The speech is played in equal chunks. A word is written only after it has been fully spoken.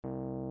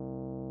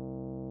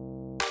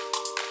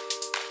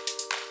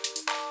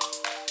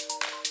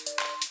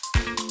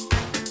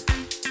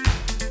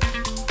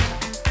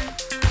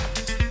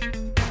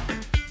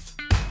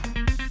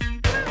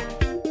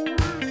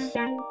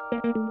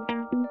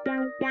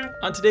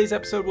On today's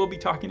episode, we'll be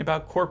talking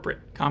about Corporate,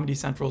 Comedy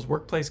Central's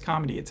workplace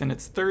comedy. It's in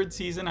its third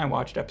season. I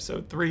watched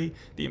episode 3,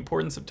 The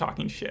Importance of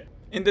Talking Shit.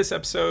 In this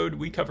episode,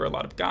 we cover a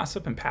lot of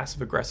gossip and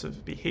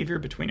passive-aggressive behavior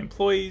between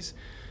employees,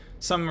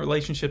 some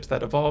relationships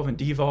that evolve and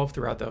devolve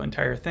throughout the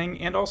entire thing,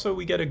 and also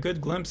we get a good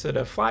glimpse at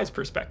a fly's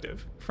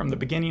perspective from the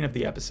beginning of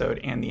the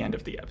episode and the end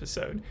of the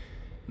episode.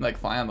 Like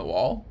fly on the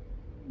wall?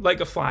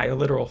 Like a fly, a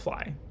literal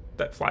fly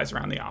that flies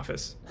around the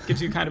office.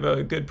 Gives you kind of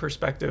a good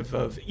perspective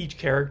of each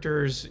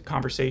character's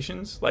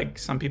conversations. Like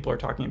some people are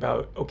talking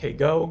about okay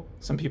go,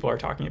 some people are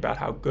talking about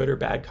how good or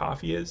bad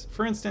coffee is.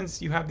 For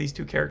instance, you have these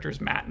two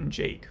characters, Matt and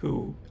Jake,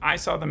 who I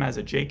saw them as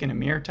a Jake and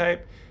Amir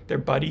type. They're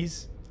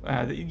buddies.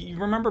 You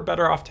remember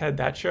Better Off Ted,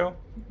 that show?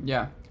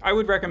 Yeah. I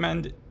would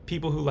recommend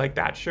people who like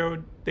that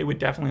show, they would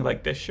definitely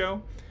like this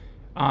show.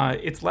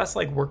 It's less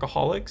like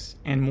Workaholics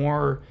and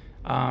more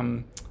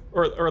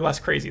or less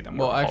crazy than Workaholics.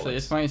 Well, actually,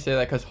 it's funny you say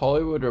that because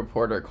Hollywood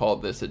Reporter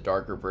called this a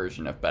darker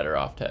version of Better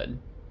Off Ted.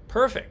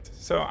 Perfect.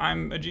 So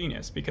I'm a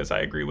genius because I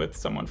agree with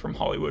someone from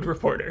Hollywood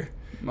Reporter.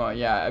 Well,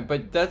 yeah,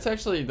 but that's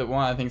actually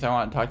one of the things I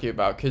want to talk to you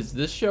about because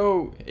this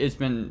show has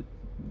been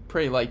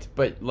pretty liked,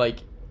 but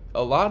like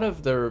a lot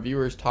of the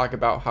reviewers talk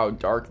about how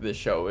dark this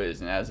show is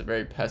and has a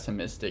very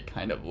pessimistic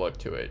kind of look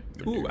to it.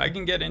 Ooh, I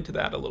can get into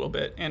that a little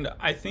bit. And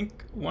I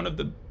think one of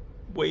the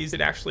ways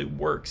it actually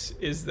works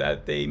is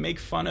that they make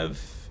fun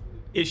of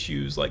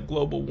issues like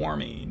global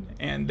warming,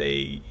 and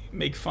they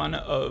make fun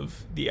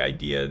of the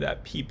idea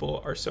that people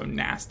are so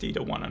nasty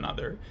to one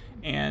another.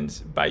 And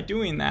by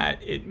doing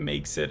that, it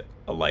makes it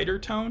a lighter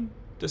tone,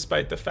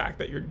 despite the fact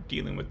that you're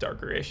dealing with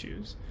darker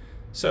issues.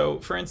 So,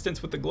 for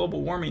instance, with the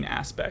global warming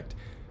aspect,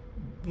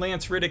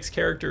 Lance Riddick's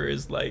character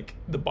is like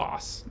the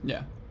boss.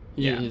 Yeah.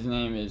 His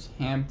name is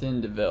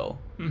Hampton DeVille.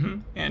 Mm-hmm.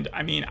 And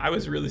I mean, I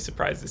was really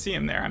surprised to see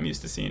him there. I'm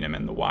used to seeing him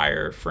in The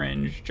Wire,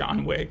 Fringe,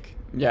 John Wick.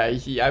 Yeah,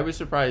 I was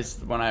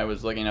surprised when I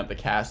was looking up the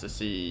cast to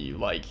see,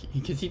 like,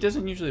 because he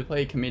doesn't usually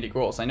play comedic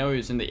roles. I know he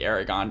was in the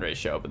Eric Andre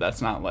show, but that's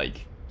not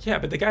like... Yeah,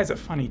 but the guy's a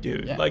funny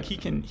dude. Yeah. Like, he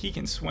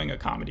can swing a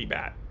comedy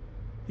bat.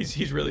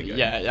 He's really good.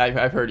 Yeah,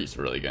 I've heard he's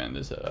really good in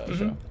this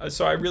show.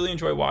 So I really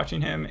enjoy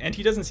watching him, and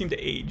he doesn't seem to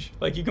age.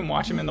 Like, you can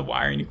watch him in The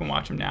Wire, and you can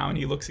watch him now, and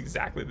he looks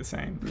exactly the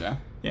same. Yeah.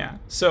 Yeah.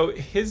 So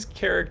his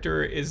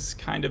character is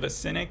kind of a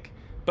cynic,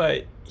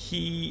 but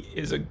he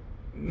is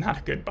not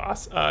a good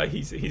boss.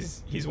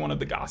 He's one of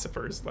the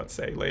gossipers, let's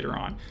say, later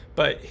on.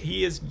 But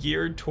he is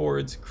geared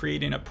towards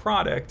creating a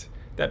product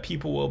that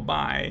people will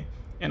buy,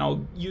 and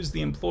I'll use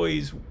the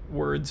employees'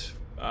 words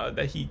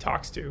that he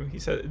talks to.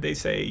 They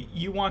say,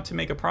 you want to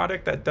make a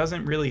product that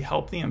doesn't really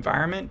help the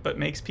environment, but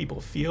makes people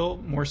feel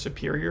more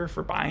superior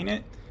for buying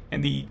it.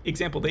 And the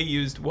example they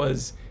used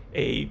was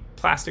a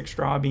plastic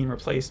straw being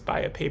replaced by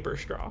a paper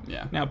straw.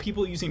 Yeah. Now,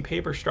 people using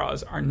paper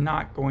straws are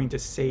not going to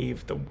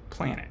save the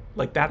planet.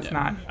 Like, that's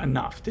not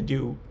enough to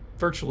do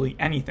virtually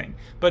anything.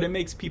 But it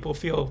makes people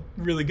feel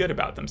really good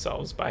about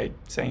themselves by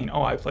saying,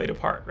 oh, I played a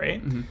part,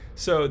 right? Mm-hmm.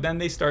 So then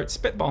they start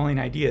spitballing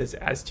ideas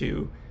as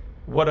to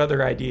what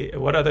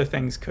other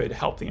things could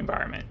help the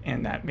environment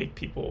and that make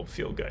people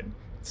feel good.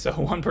 So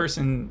one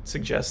person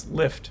suggests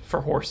Lyft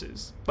for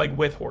horses, like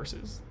with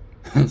horses.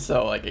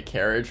 So like a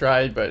carriage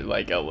ride, but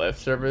like a Lyft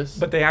service?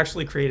 But they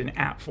actually create an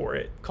app for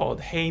it called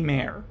Hey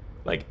Mare,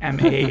 like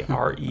Mare,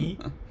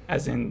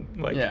 as in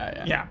like...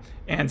 Yeah.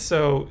 And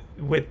so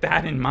with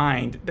that in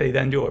mind, they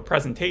then do a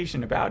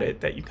presentation about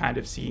it that you kind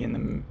of see in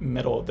the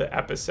middle of the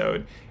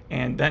episode.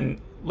 And then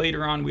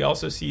later on, we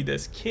also see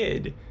this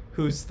kid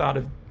who's thought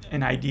of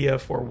an idea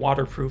for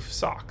waterproof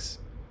socks.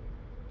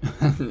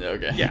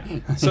 Okay. Yeah.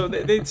 So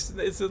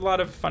it's a lot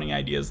of funny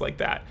ideas like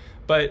that.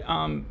 But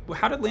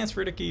how did Lance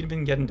Riddick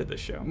even get into this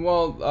show?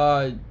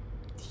 Well,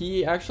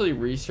 he actually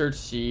researched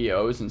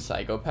CEOs and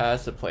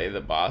psychopaths to play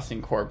the boss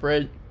in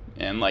Corporate.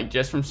 And, like,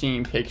 just from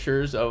seeing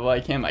pictures of,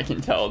 like, him, I can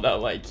tell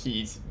that, like,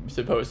 he's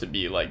supposed to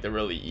be, like, the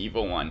really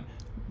evil one.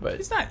 But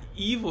he's not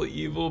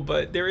evil,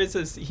 but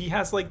he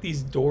has, like,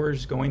 these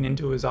doors going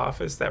into his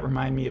office that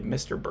remind me of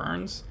Mr.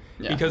 Burns.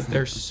 Yeah. Because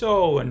they're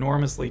so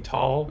enormously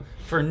tall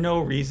for no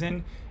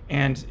reason.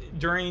 And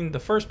during the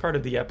first part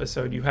of the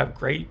episode, you have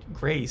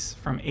Grace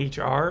from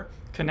HR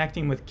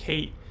connecting with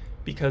Kate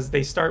because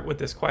they start with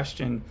this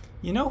question,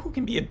 you know who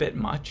can be a bit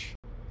much?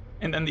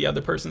 And then the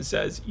other person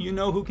says, you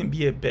know who can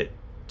be a bit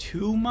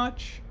too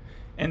much?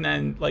 And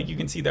then, like, you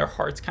can see their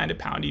hearts kind of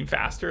pounding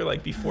faster,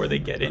 like, before they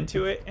get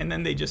into it. And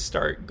then they just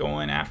start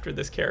going after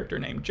this character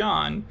named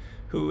John,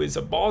 who is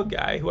a bald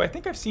guy who I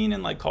think I've seen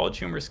in, like, College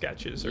Humor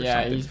sketches or something.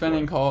 Yeah, he's been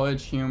in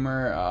College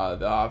Humor,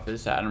 The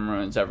Office, Adam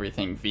Ruins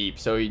Everything, Veep,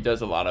 so he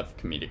does a lot of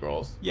comedic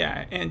roles.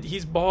 Yeah, and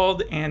he's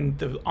bald, and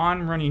the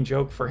on-running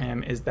joke for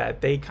him is that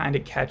they kind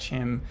of catch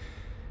him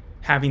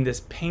having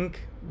this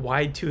pink,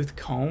 wide-toothed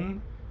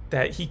comb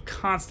that he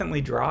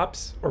constantly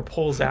drops or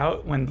pulls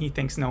out when he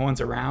thinks no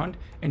one's around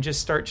and just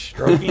starts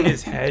stroking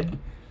his head.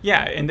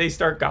 Yeah, and they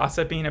start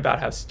gossiping about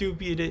how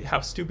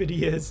stupid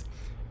he is,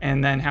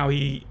 and then how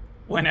he,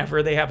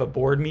 whenever they have a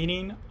board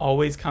meeting,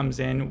 always comes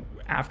in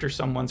after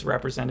someone's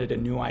represented a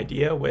new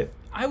idea with,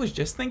 I was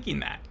just thinking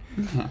that.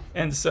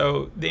 And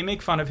so they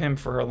make fun of him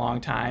for a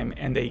long time,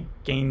 and they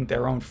gain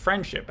their own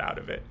friendship out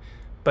of it.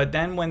 But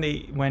then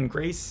when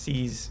Grace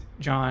sees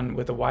John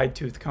with a wide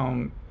tooth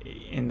comb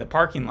in the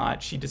parking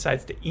lot, she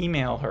decides to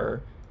email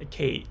her,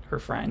 Kate, her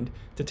friend,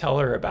 to tell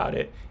her about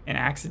it, and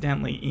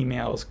accidentally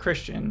emails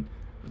Christian,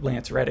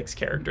 Lance Reddick's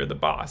character, the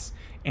boss.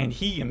 And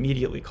he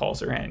immediately calls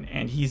her in,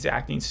 and he's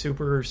acting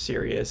super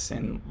serious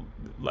and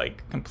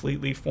like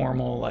completely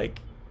formal,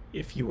 like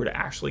if you were to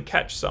actually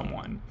catch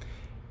someone.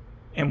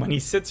 And when he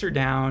sits her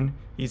down,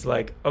 he's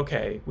like,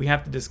 okay, we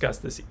have to discuss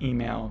this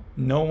email.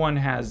 No one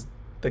has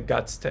the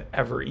guts to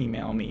ever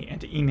email me,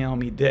 and to email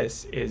me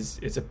this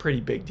is a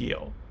pretty big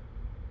deal.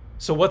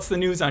 So what's the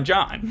news on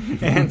John?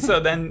 And so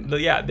then,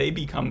 yeah, they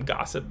become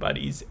gossip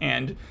buddies,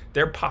 and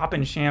they're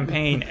popping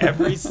champagne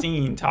every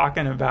scene,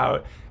 talking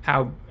about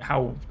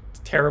how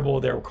terrible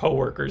their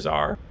coworkers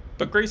are.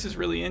 But Grace is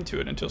really into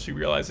it until she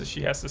realizes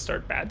she has to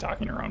start bad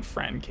talking her own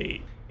friend,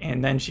 Kate.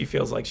 And then she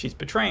feels like she's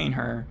betraying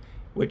her,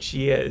 which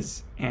she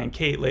is. And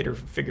Kate later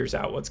figures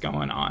out what's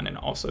going on and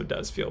also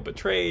does feel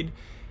betrayed.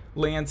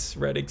 Lance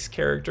Reddick's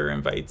character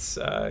invites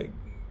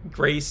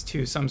Grace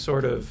to some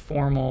sort of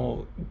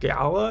formal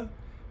gala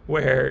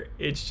where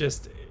it's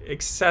just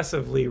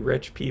excessively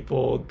rich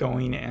people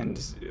going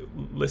and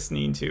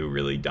listening to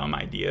really dumb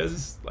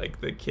ideas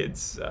like the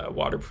kids'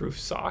 waterproof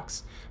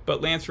socks.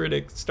 But Lance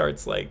Reddick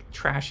starts like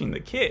trashing the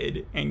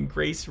kid, and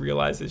Grace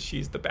realizes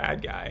she's the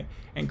bad guy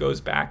and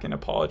goes back and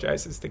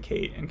apologizes to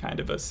Kate in kind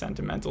of a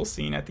sentimental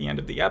scene at the end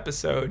of the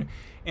episode.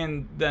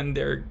 And then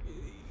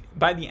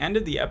by the end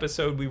of the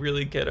episode, we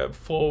really get a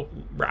full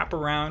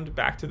wraparound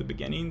back to the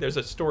beginning. There's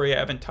a story I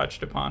haven't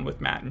touched upon with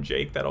Matt and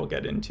Jake that I'll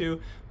get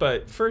into.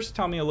 But first,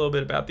 tell me a little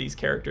bit about these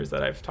characters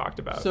that I've talked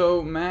about.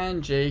 So Matt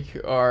and Jake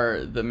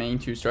are the main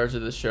two stars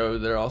of the show.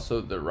 They're also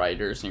the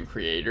writers and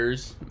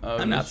creators of the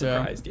show. I'm not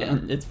surprised, yeah.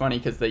 And it's funny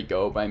because they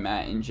go by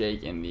Matt and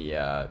Jake in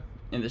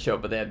the show,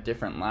 but they have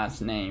different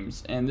last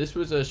names. And this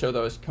was a show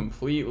that was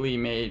completely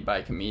made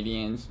by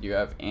comedians. You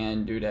have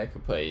Ann Dudek, who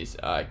plays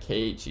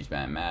Kate. She's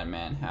been in Mad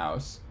Men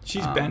House.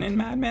 She's been in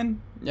Mad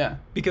Men? Yeah.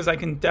 Because I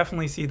can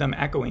definitely see them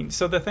echoing.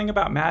 So the thing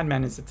about Mad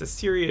Men is it's a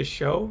serious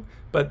show,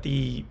 but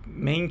the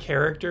main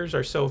characters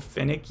are so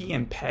finicky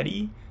and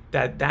petty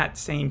that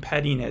same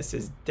pettiness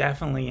is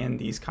definitely in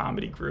these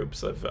comedy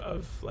groups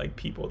of like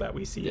people that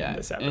we see in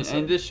this episode.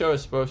 And this show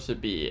is supposed to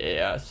be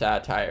a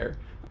satire.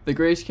 The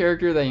Grace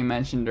character that you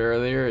mentioned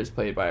earlier is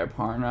played by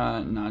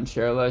Aparna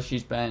Nancherla.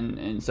 She's been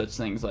in such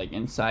things like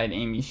Inside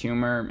Amy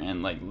Schumer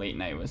and like Late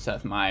Night with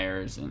Seth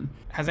Meyers. And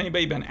has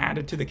anybody been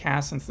added to the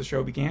cast since the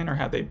show began, or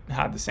have they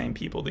had the same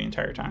people the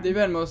entire time? They've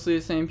had mostly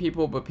the same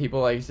people, but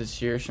people like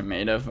Zashir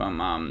Shameda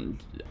from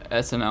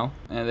SNL.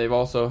 And they've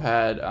also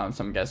had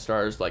some guest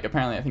stars. Like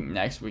apparently, I think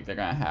next week they're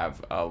going to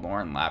have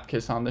Lauren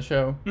Lapkus on the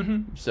show.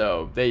 Mm-hmm.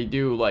 So they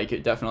do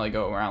definitely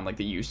go around like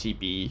the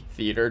UCB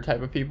theater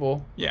type of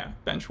people. Yeah,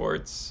 Ben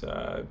Schwartz.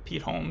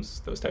 Pete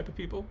Holmes, those type of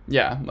people?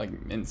 Yeah, like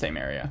in the same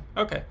area.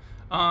 Okay.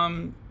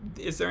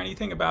 Is there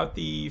anything about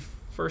the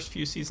first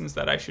few seasons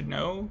that I should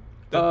know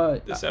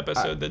this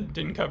episode that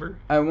didn't cover?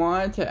 I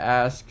wanted to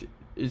ask,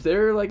 is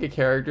there like a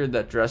character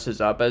that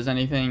dresses up as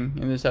anything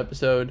in this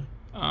episode?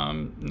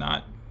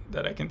 Not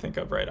that I can think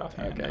of right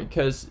offhand. Okay,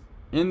 because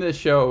in this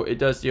show, it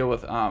does deal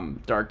with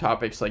dark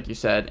topics, like you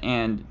said,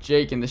 and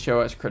Jake in the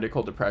show has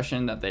critical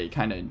depression that they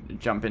kind of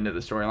jump into the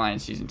storyline in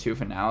season 2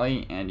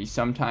 finale, and he's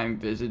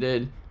sometimes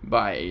visited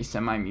by a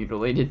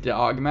semi-mutilated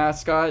dog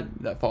mascot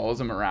that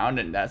follows him around,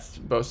 and that's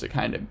supposed to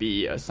kind of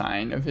be a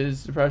sign of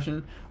his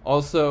depression.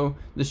 Also,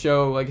 the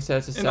show, like I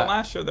said, in the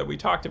last show that we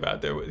talked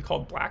about, they were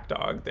called Black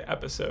Dog, the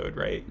episode,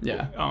 right?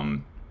 Yeah.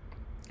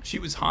 She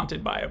was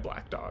haunted by a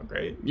black dog,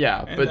 right?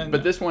 Yeah,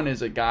 but this one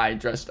is a guy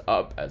dressed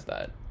up as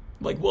that.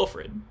 Like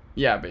Wilfred.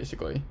 Yeah,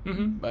 basically.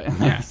 Mm-hmm. But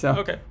yeah. so,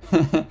 okay.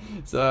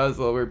 So that was a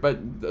little weird. But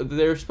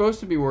they're supposed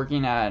to be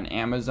working at an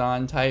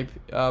Amazon type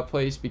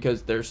place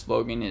because their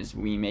slogan is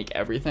 "We make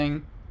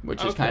everything,"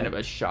 which is kind of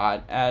a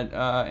shot at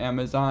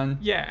Amazon.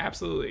 Yeah,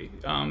 absolutely.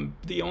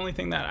 The only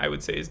thing that I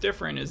would say is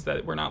different is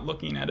that we're not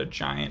looking at a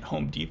giant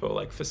Home Depot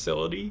like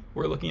facility.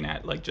 We're looking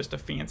at like just a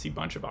fancy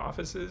bunch of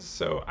offices.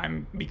 So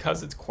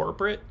because it's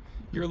corporate,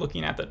 you're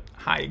looking at the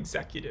high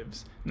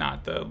executives,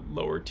 not the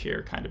lower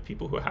tier kind of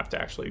people who have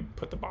to actually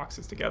put the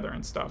boxes together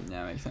and stuff.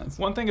 Yeah, makes sense.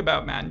 One thing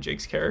about Matt and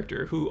Jake's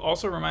character, who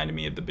also reminded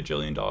me of the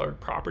Bajillion Dollar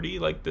Property,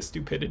 like the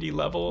stupidity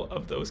level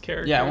of those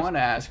characters. Yeah, I want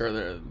to ask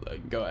her.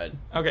 Go ahead.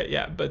 Okay,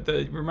 yeah, but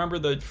remember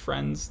the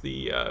friends,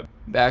 the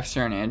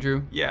Baxter and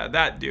Andrew? Yeah,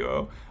 that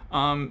duo.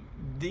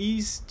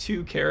 These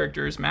two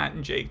characters, Matt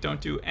and Jake,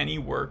 don't do any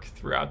work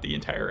throughout the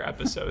entire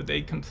episode.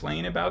 They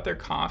complain about their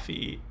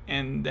coffee,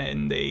 and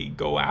then they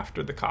go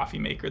after the coffee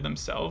maker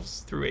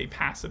themselves through a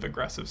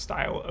passive-aggressive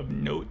style of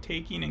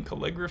note-taking and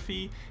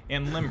calligraphy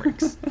and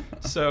limericks.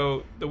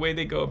 So the way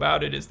they go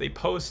about it is they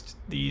post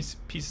these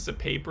pieces of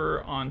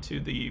paper onto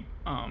the,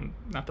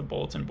 not the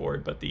bulletin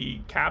board, but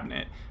the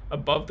cabinet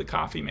above the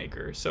coffee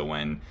maker. So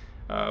when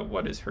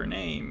what is her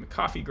name?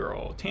 Coffee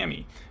girl,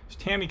 Tammy.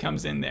 Tammy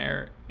comes in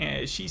there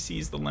and she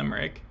sees the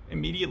limerick,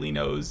 immediately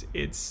knows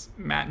it's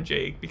Matt and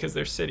Jake because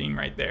they're sitting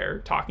right there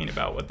talking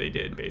about what they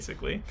did,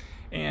 basically.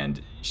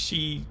 And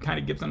she kind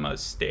of gives them a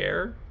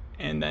stare,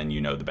 and then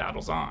the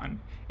battle's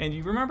on. And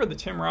you remember the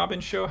Tim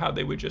Robbins show, how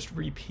they would just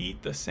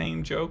repeat the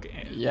same joke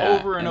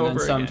over and over again?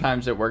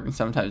 Sometimes it worked and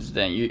sometimes it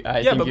didn't.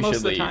 I think but most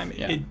of the leave. time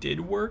it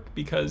did work,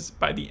 because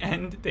by the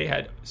end they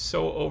had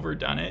so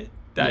overdone it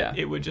that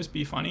it would just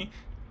be funny.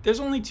 There's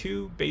only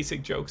 2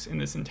 basic jokes in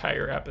this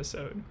entire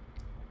episode.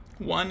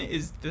 One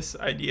is this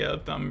idea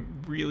of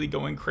them really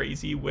going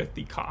crazy with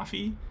the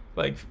coffee,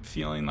 like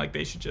feeling like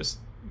they should just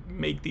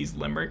make these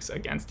limericks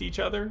against each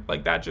other.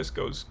 Like that just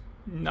goes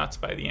nuts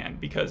by the end,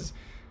 because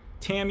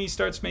Tammy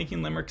starts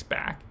making limericks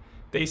back.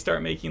 They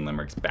start making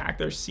limericks back.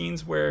 There's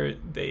scenes where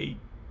they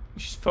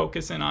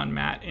focus in on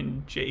Matt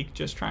and Jake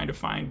just trying to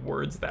find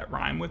words that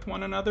rhyme with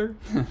one another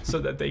so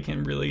that they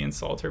can really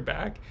insult her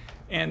back.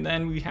 And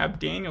then we have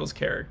Daniel's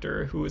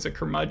character, who is a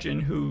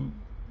curmudgeon who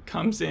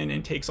comes in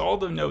and takes all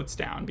the notes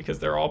down, because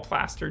they're all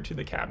plastered to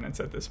the cabinets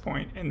at this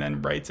point, and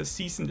then writes a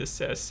cease and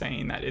desist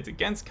saying that it's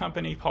against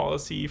company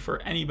policy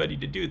for anybody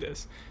to do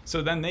this.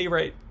 So then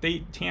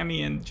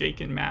Tammy and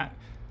Jake and Matt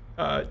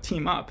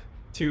team up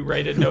to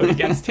write a note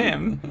against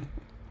him,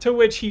 to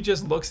which he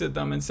just looks at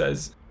them and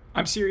says,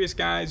 "I'm serious,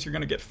 guys. You're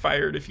going to get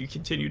fired if you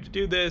continue to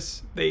do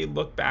this." They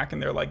look back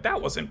and they're like,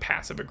 "That wasn't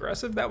passive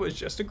aggressive. That was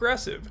just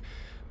aggressive."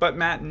 But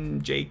Matt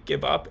and Jake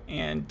give up,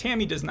 and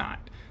Tammy does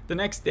not. The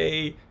next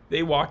day,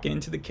 they walk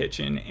into the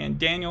kitchen, and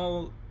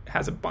Daniel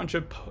has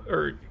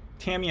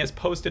Tammy has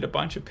posted a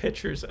bunch of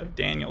pictures of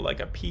Daniel, like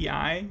a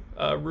PI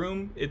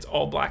room. It's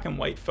all black and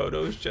white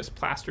photos just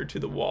plastered to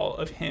the wall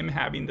of him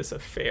having this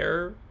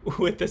affair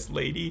with this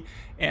lady,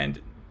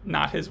 and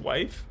not his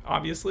wife,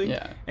 obviously.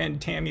 Yeah.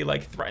 And Tammy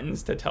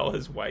threatens to tell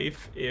his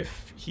wife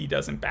if he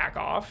doesn't back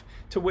off,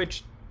 to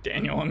which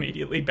Daniel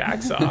immediately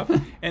backs off.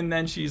 And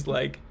then she's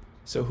like,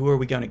 "So who are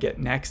we going to get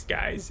next,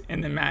 guys?"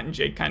 And then Matt and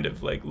Jake kind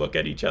of look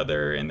at each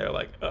other, and they're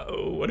like,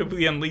 "Uh-oh, what have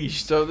we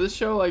unleashed?" So this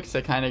show likes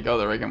to kind of go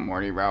the Rick and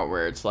Morty route,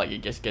 where it's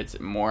it just gets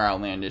more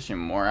outlandish and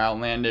more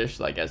outlandish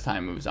as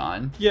time moves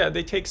on. Yeah,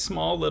 they take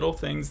small little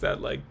things that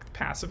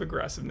passive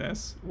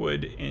aggressiveness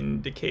would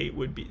indicate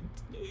would be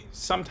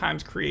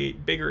sometimes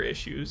create bigger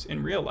issues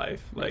in real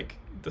life.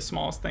 The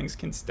smallest things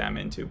can stem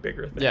into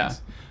bigger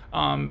things.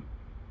 Yeah.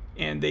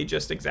 And they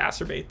just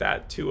exacerbate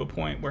that to a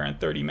point where in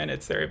 30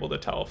 minutes they're able to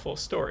tell a full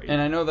story. And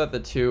I know that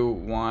the two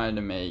wanted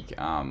to make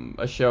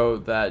a show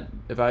that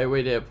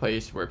evaluated a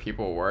place where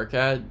people work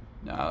at,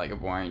 a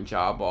boring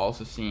job, while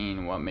also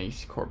seeing what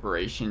makes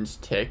corporations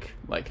tick,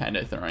 kind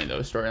of throwing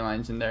those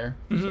storylines in there.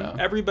 Mm-hmm. So.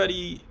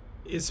 Everybody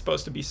is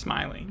supposed to be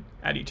smiling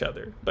at each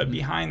other, but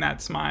behind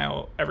that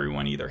smile,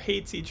 everyone either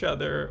hates each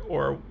other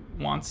or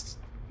wants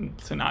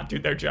to not do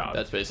their job.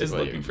 That's basically is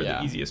looking for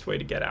the easiest way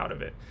to get out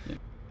of it. Yeah.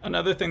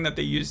 Another thing that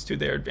they use to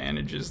their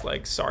advantage is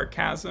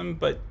sarcasm,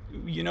 but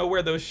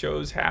where those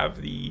shows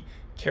have the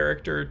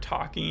character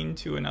talking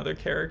to another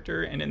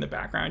character, and in the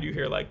background you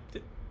hear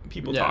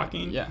people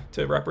talking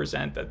to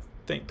represent that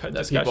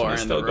discussion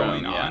is still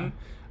going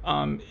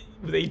on.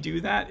 They do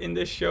that in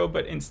this show,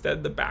 but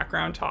instead the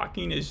background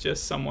talking is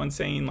just someone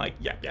saying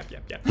yep.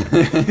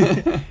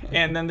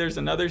 And then there's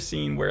another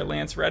scene where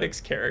Lance Reddick's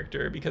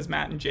character, because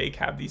Matt and Jake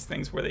have these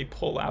things where they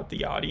pull out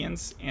the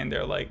audience and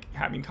they're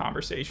having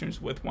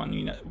conversations with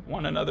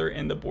one another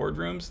in the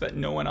boardrooms that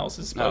no one else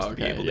is supposed to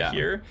be able to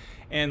hear.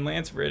 And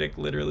Lance Reddick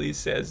literally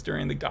says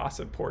during the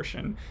gossip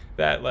portion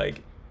that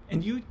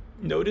and you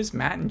notice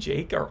Matt and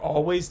Jake are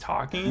always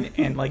talking,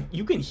 and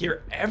you can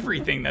hear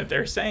everything that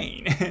they're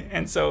saying.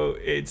 And so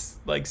it's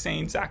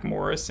saying Zach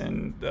Morris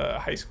in the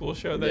high school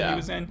show that he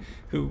was in,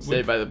 who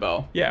Saved by the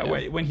Bell. Yeah.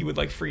 When he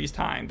would freeze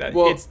time,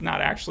 it's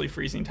not actually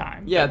freezing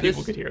time. Yeah,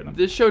 people could hear them.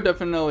 This show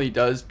definitely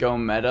does go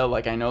meta.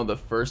 I know the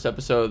first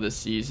episode of the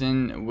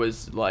season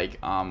was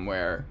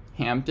where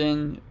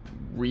Hampton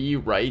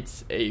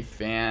rewrites a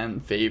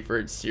fan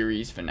favorite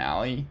series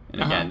finale,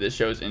 and again this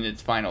show's in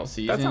its final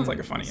season. That sounds like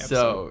a funny episode.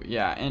 So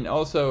yeah, and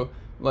also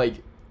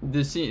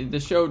the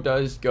show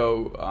does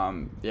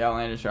go the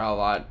outlandish route a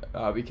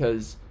lot,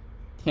 because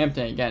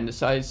Hampton again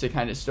decides to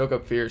kind of stoke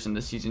up fears in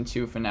the season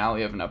 2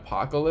 finale of an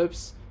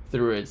apocalypse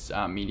through its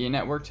media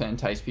network to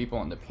entice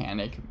people into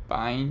panic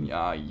buying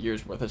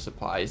years worth of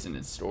supplies in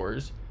its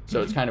stores.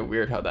 So it's kind of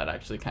weird how that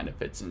actually kind of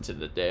fits into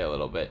the day a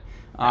little bit.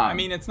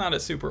 It's not a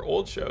super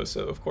old show,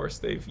 so of course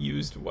they've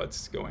used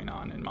what's going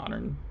on in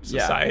modern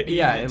society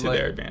to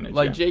their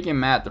advantage. Jake and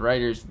Matt, the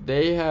writers,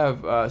 they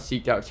have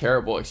seeked out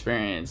terrible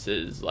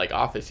experiences,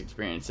 office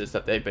experiences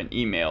that they've been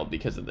emailed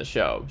because of the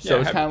show.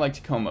 So it's kind of like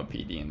Tacoma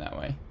PD in that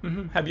way.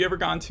 Mm-hmm. Have you ever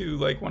gone to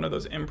one of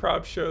those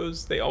improv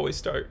shows? They always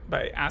start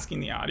by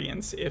asking the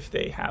audience if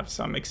they have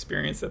some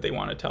experience that they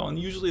want to tell, and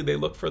usually they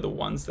look for the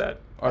ones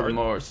that are the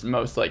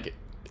most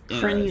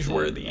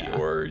cringeworthy,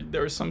 or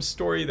there's some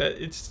story that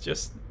it's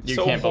just you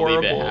so can't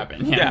horrible. Believe it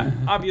happened. Yeah,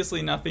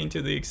 obviously nothing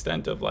to the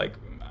extent of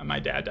my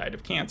dad died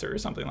of cancer or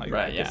something like that.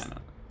 Right. Yeah.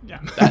 Yeah.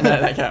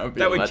 That kind of would be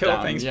that would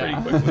kill things pretty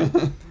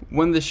quickly.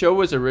 when the show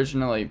was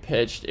originally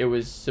pitched, it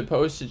was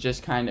supposed to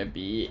just kind of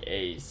be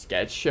a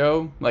sketch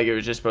show. Like, it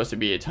was just supposed to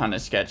be a ton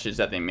of sketches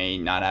that they may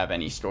not have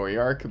any story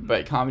arc.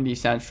 But Comedy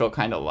Central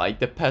kind of liked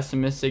the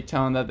pessimistic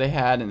tone that they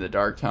had and the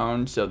dark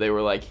tone. So they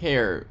were like,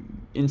 here,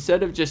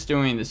 instead of just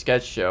doing the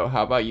sketch show,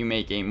 how about you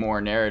make a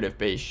more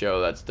narrative-based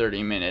show that's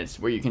 30 minutes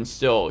where you can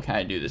still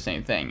kind of do the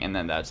same thing? And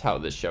then that's how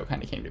this show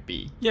kind of came to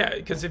be. Yeah,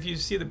 because if you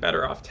see the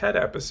Better Off Ted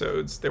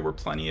episodes, there were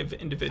plenty of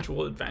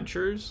individual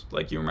adventures.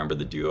 Like, you remember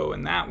the duo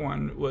in that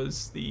one was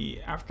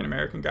the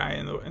African-American guy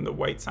and the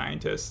white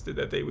scientist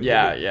that they would...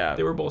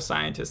 They were both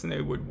scientists and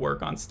they would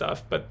work on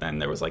stuff, but then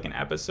there was like an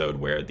episode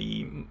where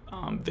the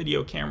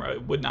video camera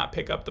would not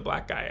pick up the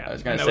black guy. I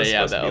was going to say,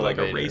 supposed to be like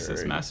a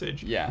racist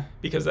message. Yeah.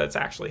 Because that's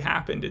actually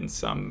happened in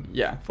some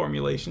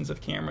formulations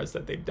of cameras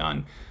that they've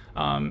done.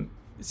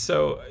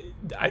 So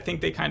I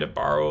think they kind of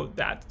borrow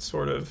that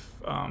sort of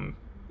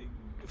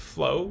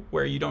flow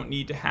where you don't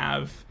need to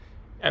have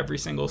every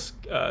single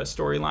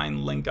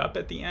storyline link up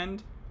at the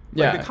end.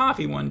 Like the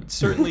coffee one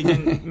certainly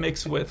didn't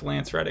mix with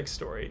Lance Reddick's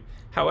story.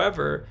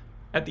 However,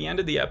 at the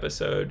end of the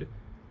episode,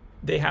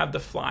 they have the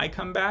fly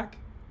come back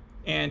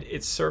and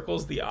it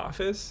circles the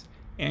office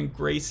and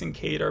Grace and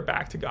Kate are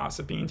back to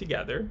gossiping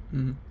together.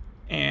 Mm-hmm.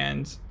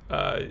 And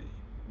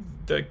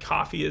the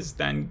coffee is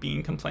then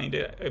being complained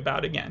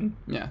about again.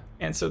 Yeah.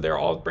 And so they're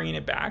all bringing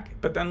it back.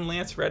 But then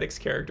Lance Reddick's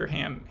character,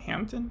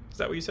 Hampton, is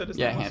that what you said his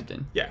name was?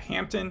 Hampton. Yeah,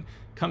 Hampton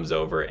comes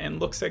over and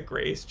looks at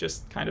Grace,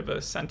 just kind of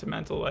a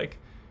sentimental, like,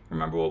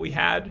 remember what we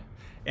had?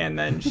 And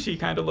then she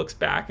kind of looks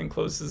back and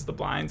closes the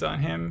blinds on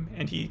him.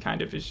 And he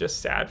kind of is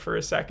just sad for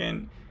a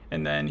second.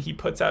 And then he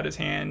puts out his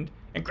hand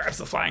and grabs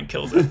the fly and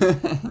kills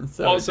it.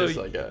 So also,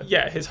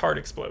 like his heart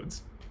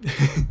explodes.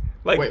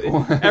 Like,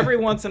 every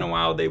once in a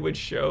while they would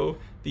show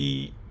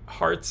the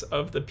hearts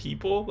of the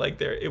people, like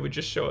it would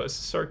just show a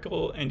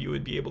circle and you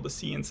would be able to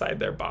see inside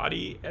their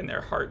body and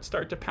their heart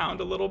start to pound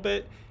a little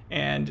bit,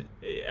 and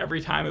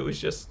every time it was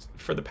just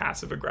for the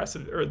passive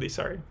aggressive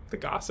the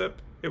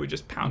gossip, it would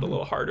just pound a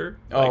little harder.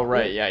 Oh,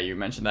 right. Yeah, you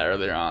mentioned that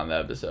earlier on in the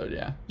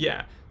episode.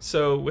 Yeah.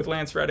 So with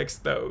Lance Reddick's,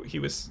 though, he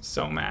was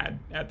so mad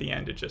at the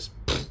end, it just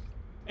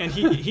and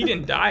he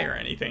didn't die or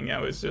anything. It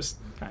was just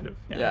kind of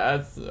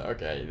that's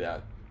okay.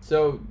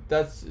 So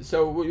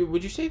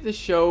would you say this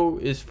show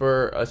is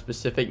for a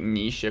specific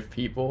niche of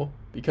people?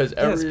 Because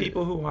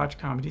people who watch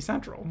Comedy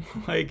Central,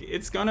 like,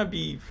 it's gonna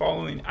be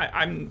following.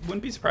 I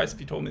wouldn't be surprised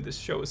if you told me this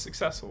show is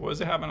successful. What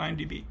does it have on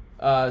IMDb?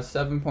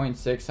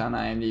 7.6 on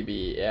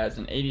IMDb. It has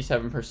an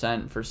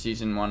 87% for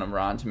season 1 of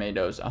Rotten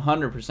Tomatoes,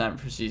 100%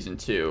 for season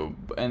 2,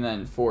 and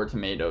then 4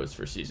 tomatoes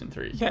for season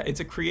 3. Yeah,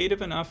 it's a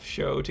creative enough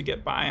show to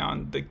get by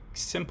on the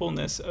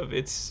simpleness of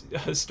its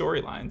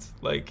storylines.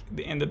 Like,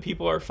 and the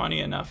people are funny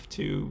enough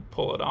to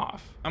pull it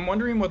off. I'm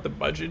wondering what the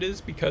budget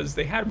is, because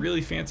they had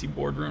really fancy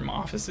boardroom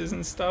offices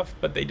and stuff,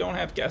 but they don't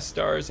have guest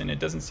stars, and it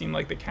doesn't seem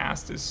like the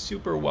cast is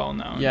super well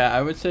known. Yeah,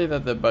 I would say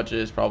that the budget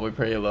is probably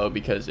pretty low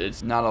because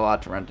it's not a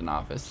lot to rent an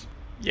office.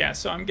 Yeah,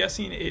 so I'm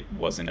guessing it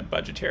wasn't a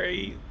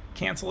budgetary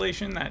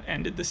cancellation that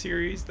ended the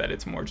series, that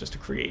it's more just a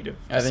creative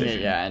decision. I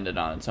think it ended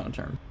on its own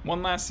terms.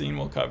 One last scene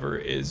we'll cover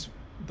is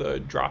the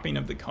dropping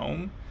of the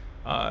comb.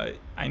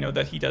 I know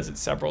that he does it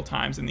several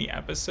times in the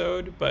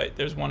episode, but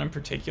there's one in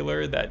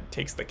particular that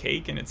takes the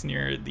cake, and it's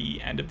near the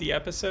end of the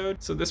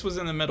episode. So this was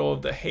in the middle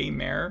of the Hey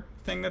Mayor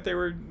thing that they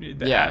were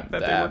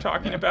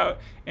talking about,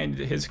 and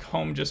his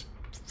comb just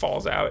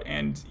falls out,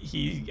 and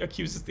he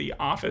accuses the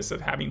office of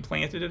having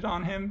planted it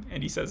on him,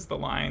 and he says the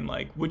line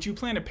like, would you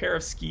plant a pair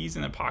of skis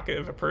in the pocket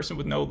of a person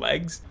with no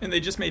legs? And they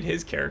just made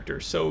his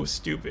character so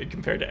stupid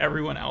compared to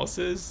everyone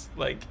else's.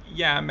 Like,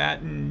 yeah,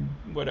 Matt and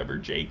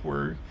Jake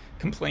were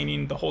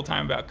complaining the whole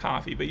time about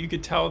coffee, but you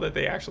could tell that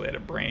they actually had a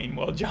brain,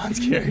 while John's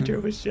character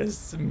was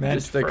just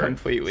meant for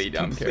completely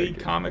dumb complete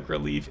comic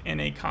relief in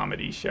a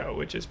comedy show,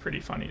 which is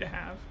pretty funny to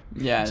have.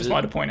 Yeah, just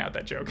wanted to point out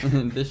that joke.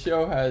 The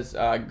show has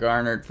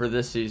garnered for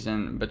this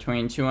season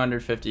between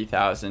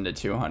 250,000 to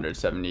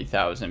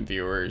 270,000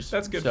 viewers.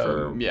 That's good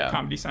for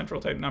Comedy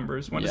Central type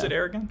numbers. When does it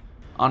air again?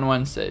 On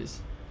Wednesdays.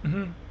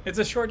 Mm-hmm. It's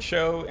a short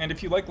show, and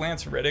if you like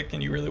Lance Reddick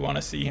and you really want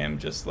to see him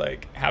just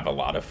like have a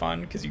lot of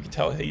fun, because you can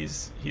tell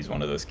he's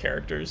one of those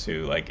characters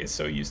who like is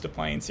so used to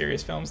playing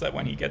serious films that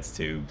when he gets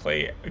to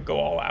go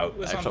all out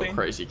with something, actual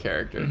crazy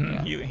character,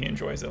 he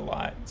enjoys it a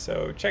lot.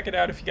 So check it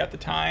out if you got the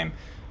time.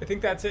 I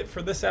think that's it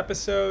for this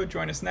episode.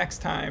 Join us next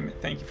time.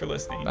 Thank you for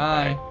listening.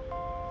 Bye.